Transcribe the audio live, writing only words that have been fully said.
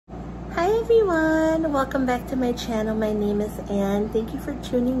Hi everyone, welcome back to my channel. My name is Anne. Thank you for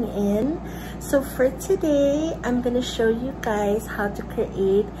tuning in. So for today, I'm going to show you guys how to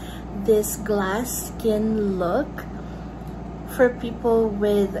create this glass skin look for people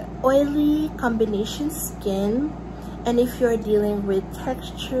with oily combination skin, and if you're dealing with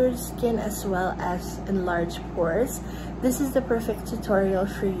textured skin as well as enlarged pores, this is the perfect tutorial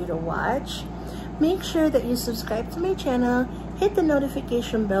for you to watch. Make sure that you subscribe to my channel, hit the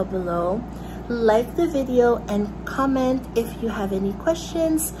notification bell below, like the video, and comment if you have any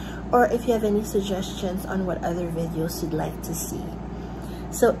questions or if you have any suggestions on what other videos you'd like to see.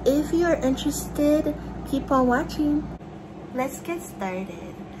 So if you're interested, keep on watching. Let's get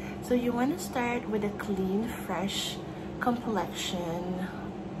started. So you want to start with a clean, fresh complexion.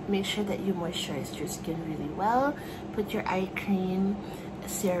 Make sure that you moisturize your skin really well. Put your eye cream,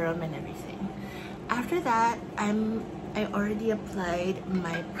 serum, and everything. After that, I already applied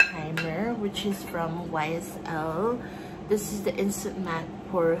my primer, which is from YSL. This is the Instant Matte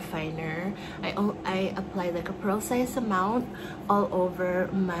Pore Refiner. I apply like a pearl size amount all over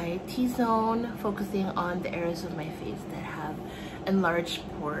my T-zone, focusing on the areas of my face that have enlarged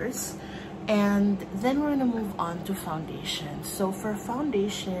pores. And then we're gonna move on to foundation. So for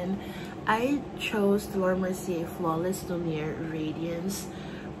foundation, I chose the Mercier Flawless Lumiere Radiance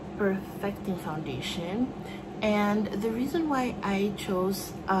Perfecting Foundation. And the reason why I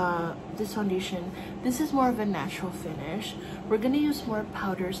chose this foundation, this is more of a natural finish. We're gonna use more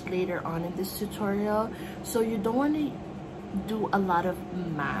powders later on in this tutorial, so you don't want to do a lot of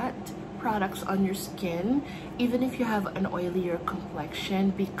matte products on your skin, even if you have an oilier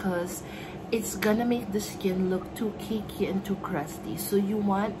complexion, because it's gonna make the skin look too cakey and too crusty. So you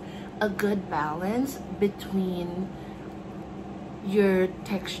want a good balance between your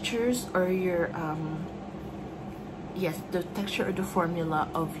textures, or your the texture or the formula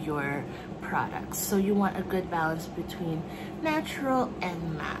of your products. So you want a good balance between natural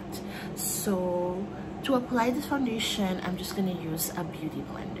and matte. So to apply this foundation, I'm just gonna use a beauty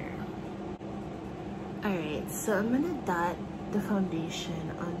blender. Alright, so I'm gonna dot the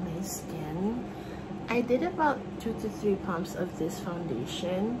foundation on my skin. I did about 2 to 3 pumps of this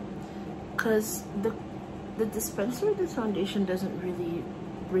foundation because the dispenser of this foundation doesn't really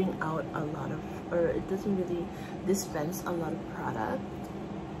bring out a lot of, or it doesn't really dispense a lot of product.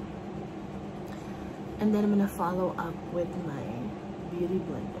 And then I'm gonna follow up with my beauty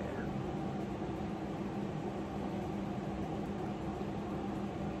blender.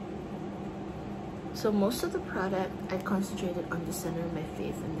 So most of the product I concentrated on the center of my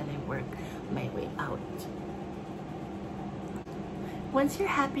face, and then I work my way out. Once you're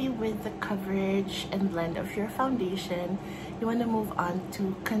happy with the coverage and blend of your foundation, you want to move on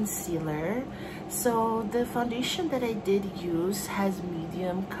to concealer. So the foundation that I did use has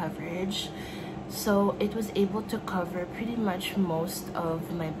medium coverage, so it was able to cover pretty much most of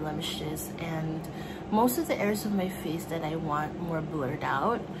my blemishes and most of the areas of my face that I want more blurred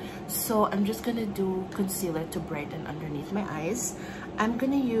out. So I'm just gonna do concealer to brighten underneath my eyes. I'm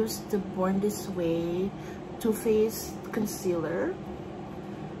gonna use the Born This Way Too Faced concealer,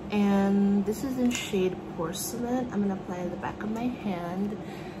 and this is in shade Porcelain. I'm gonna apply the back of my hand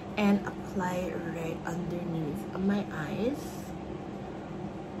and apply right underneath my eyes,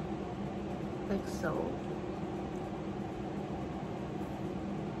 like so.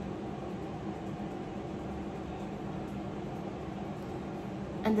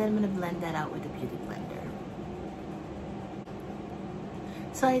 And then I'm gonna blend that out with a beauty blender.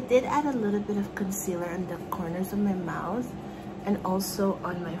 So I did add a little bit of concealer on the corners of my mouth and also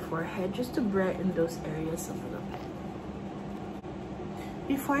on my forehead, just to brighten those areas a little bit.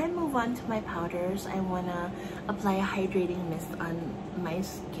 Before I move on to my powders, I wanna apply a hydrating mist on my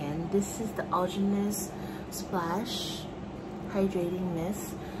skin. This is the Algenist Splash hydrating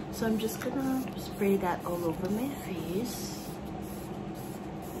mist. So I'm just gonna spray that all over my face.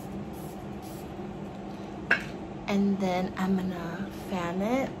 And then I'm gonna fan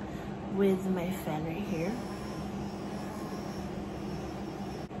it with my fan right here.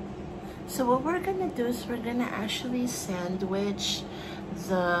 So what we're gonna do is we're gonna actually sandwich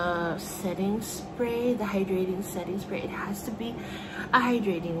the setting spray, the hydrating setting spray. It has to be a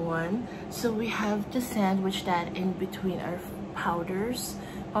hydrating one. So we have to sandwich that in between our powders,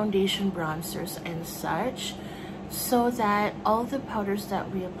 foundation, bronzers, and such, so that all the powders that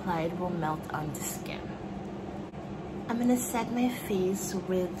we applied will melt on the skin. I'm gonna set my face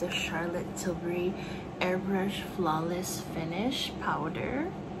with the Charlotte Tilbury Airbrush Flawless Finish powder.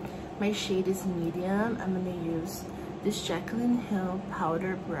 My shade is medium. I'm gonna use this Jaclyn Hill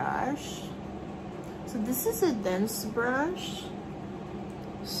powder brush. So this is a dense brush,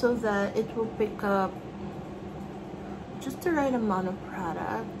 so that it will pick up just the right amount of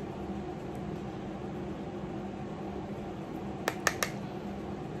product.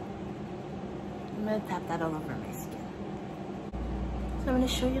 I'm gonna tap that all over my skin. So I'm gonna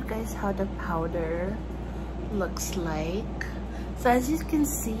show you guys how the powder looks like. So as you can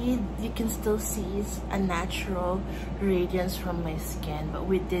see, you can still see a natural radiance from my skin, but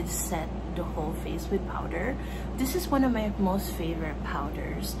we did set the whole face with powder. This is one of my most favorite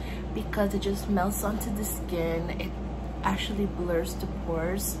powders because it just melts onto the skin. It actually blurs the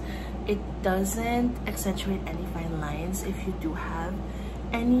pores. It doesn't accentuate any fine lines if you do have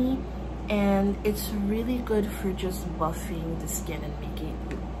any, and it's really good for just buffing the skin and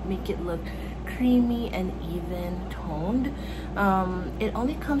make it look creamy and even toned. It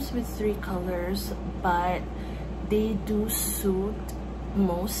only comes with 3 colors, but they do suit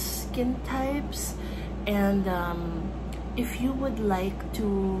most skin types. And if you would like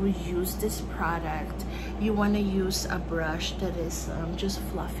to use this product, you want to use a brush that is just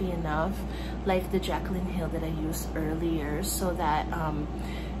fluffy enough, like the Jaclyn Hill that I used earlier, so that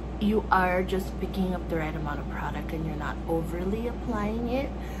you are just picking up the right amount of product and you're not overly applying it.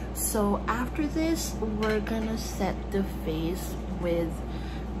 So after this, we're gonna set the face with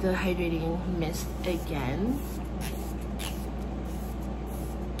the hydrating mist again,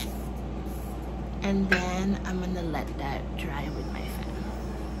 and then I'm gonna let that dry with my fan.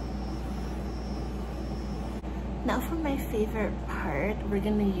 Now for my favorite part, we're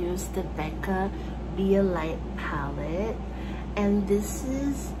gonna use the Becca Be a Light palette, and this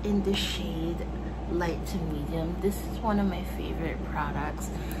is in the shade light to medium. This is one of my favorite products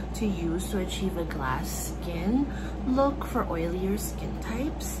to use to achieve a glass skin look for oilier skin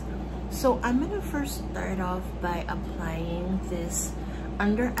types. So I'm gonna first start off by applying this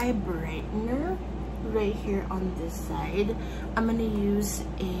under eye brightener right here on this side. I'm gonna use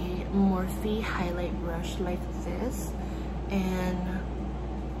a Morphe highlight brush like this and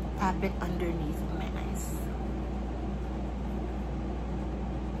tap it underneath my eyes.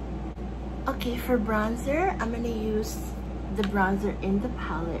 Okay, for bronzer, I'm gonna use the bronzer in the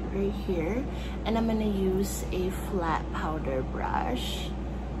palette right here, and I'm gonna use a flat powder brush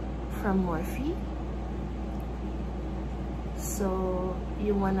from Morphe. So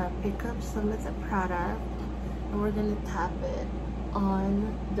you wanna pick up some of the product, and we're gonna tap it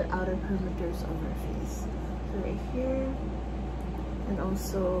on the outer perimeters of our face. So right here, and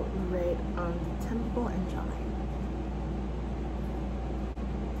also right on the temple and jawline.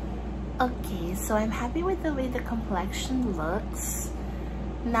 Okay, so I'm happy with the way the complexion looks.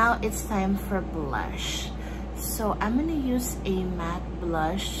 Now it's time for blush. So I'm gonna use a matte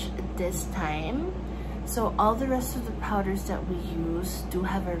blush this time. So all the rest of the powders that we use do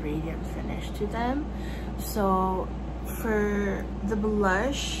have a radiant finish to them. So for the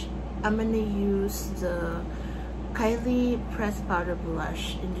blush, I'm gonna use the Kylie Pressed Powder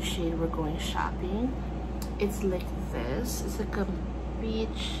Blush in the shade We're Going Shopping. It's like this. It's like a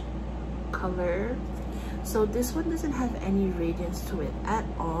peach color. So this one doesn't have any radiance to it at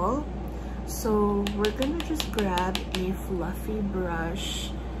all. So we're gonna just grab a fluffy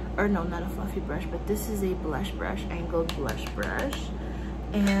brush, or no, not a fluffy brush, but this is a blush brush, angled blush brush,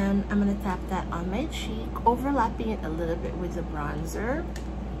 and I'm gonna tap that on my cheek, overlapping it a little bit with the bronzer.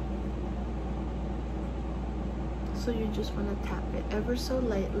 So you just want to tap it ever so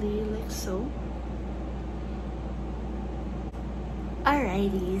lightly, like so.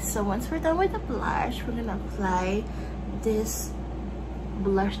 Alrighty, so once we're done with the blush, we're gonna apply this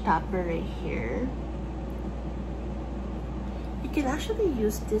blush topper right here. You can actually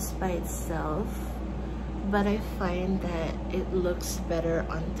use this by itself, but I find that it looks better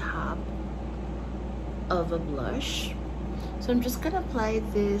on top of a blush. So I'm just gonna apply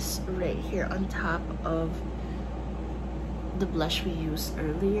this right here on top of the blush we used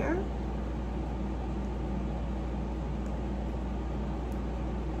earlier.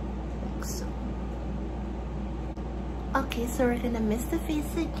 So. Okay, so we're gonna mist the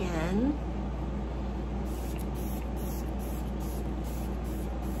face again.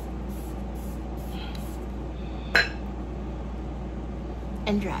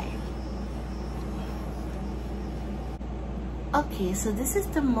 And dry. Okay, so this is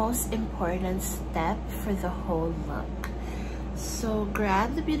the most important step for the whole look. So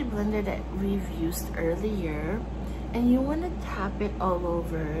grab the beauty blender that we've used earlier, and you want to tap it all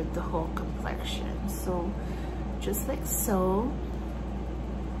over the whole complexion. So just like so.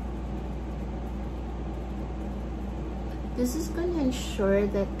 This is going to ensure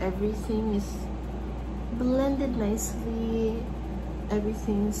that everything is blended nicely,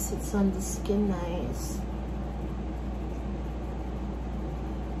 everything sits on the skin nice.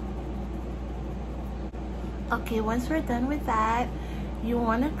 Okay, once we're done with that, you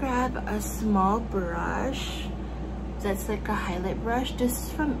want to grab a small brush that's like a highlight brush. This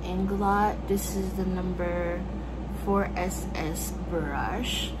is from Inglot. This is the number 4SS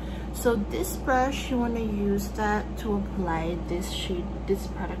brush. So this brush, you want to use that to apply this shade, this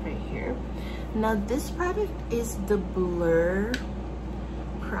product right here. Now this product is the Blur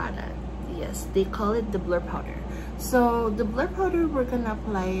product. Yes, they call it the Blur powder. So the Blur powder, we're gonna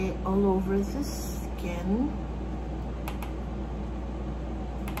apply it all over the skin.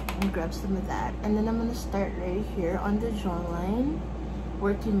 And grab some of that, and then I'm gonna start right here on the jawline,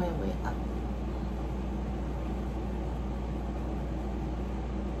 working my way up.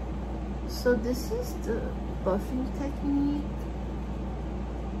 So this is the buffing technique.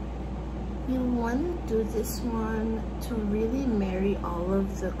 You want to do this one to really marry all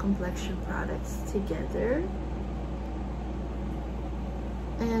of the complexion products together.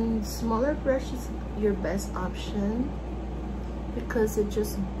 And smaller brush is your best option because it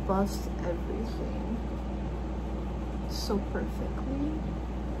just buffs everything so perfectly.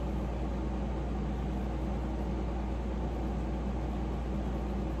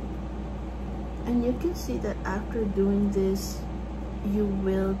 And you can see that after doing this, you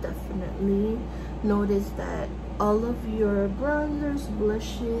will definitely notice that all of your bronzers,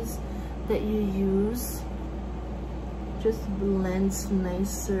 blushes that you use just blends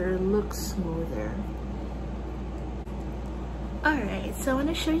nicer, looks smoother. Alright, so I want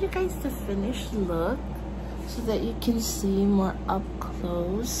to show you guys the finished look so that you can see more up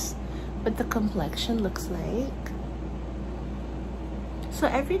close what the complexion looks like. So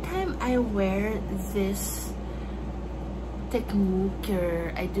every time I wear this technique,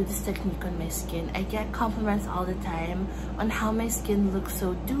 or I do this technique on my skin, I get compliments all the time on how my skin looks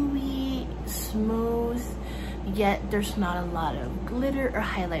so dewy, smooth, yet there's not a lot of glitter or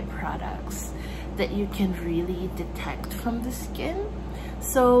highlight products that you can really detect from the skin.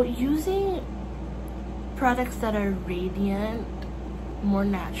 So using products that are radiant, more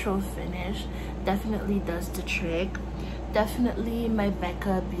natural finish definitely does the trick. Definitely my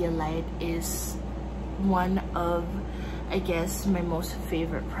Becca Be a Light is one of, I guess, my most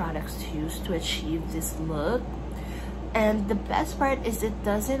favorite products to use to achieve this look. And the best part is it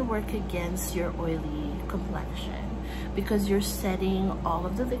doesn't work against your oily complexion because you're setting all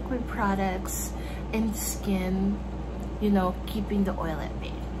of the liquid products in the skin, you know, keeping the oil at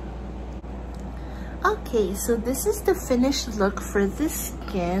bay. Okay, so this is the finished look for the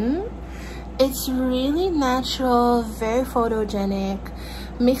skin. It's really natural, very photogenic,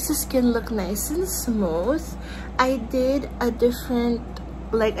 makes the skin look nice and smooth. I did a different,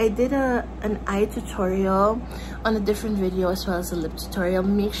 an eye tutorial on a different video as well as a lip tutorial.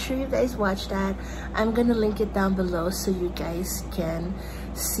 Make sure you guys watch that. I'm gonna link it down below so you guys can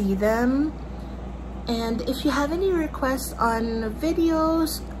see them. And if you have any requests on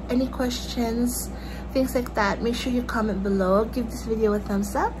videos, any questions, things like that, make sure you comment below. Give this video a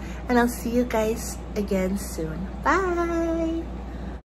thumbs up, and I'll see you guys again soon. Bye!